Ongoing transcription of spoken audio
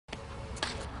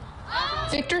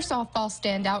Victor softball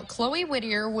standout Chloe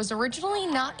Whittier was originally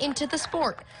not into the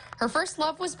sport. Her first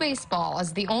love was baseball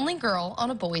as the only girl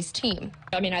on a boys team.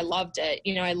 I mean, I loved it.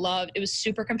 It was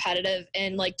super competitive.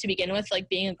 And like to begin with, like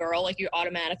being a girl, like you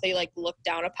automatically like looked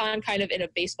down upon kind of in a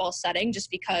baseball setting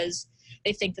just because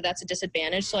they think that that's a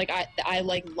disadvantage. So like I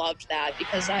like loved that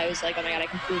because I was like, oh my God, I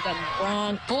can prove them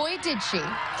wrong. Boy, did she.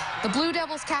 The Blue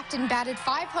Devils captain batted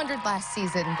 .500 last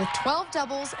season with 12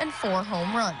 doubles and 4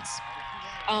 home runs.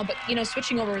 But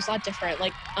switching over was a lot different.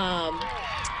 Like,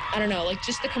 I don't know, like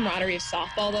just the camaraderie of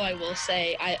softball, though, I will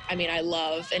say, I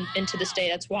love, and to this day,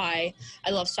 that's why I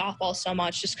love softball so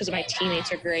much, just because my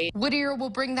teammates are great. Whittier will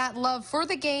bring that love for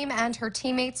the game and her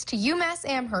teammates to UMass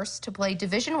Amherst to play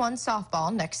Division I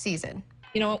softball next season.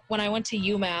 When I went to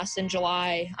UMass in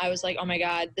July, I was like, oh my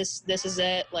God, this is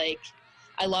it. Like,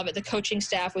 I love it. The coaching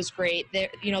staff was great.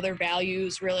 Their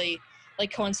values really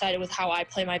coincided with how I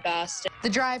play my best. The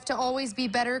drive to always be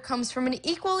better comes from an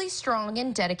equally strong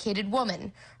and dedicated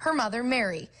woman, her mother,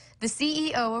 Mary, the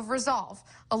CEO of Resolve,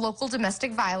 a local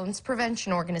domestic violence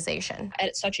prevention organization.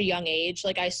 At such a young age,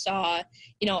 I saw,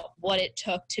 what it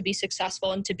took to be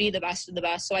successful and to be the best of the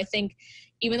best. So I think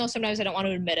even though sometimes I don't want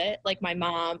to admit it, like my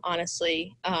mom,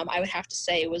 honestly, I would have to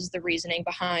say was the reasoning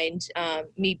behind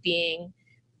me being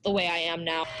the way I am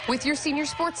now. With your senior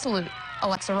sports salute,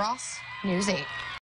 Alexa Ross, News 8.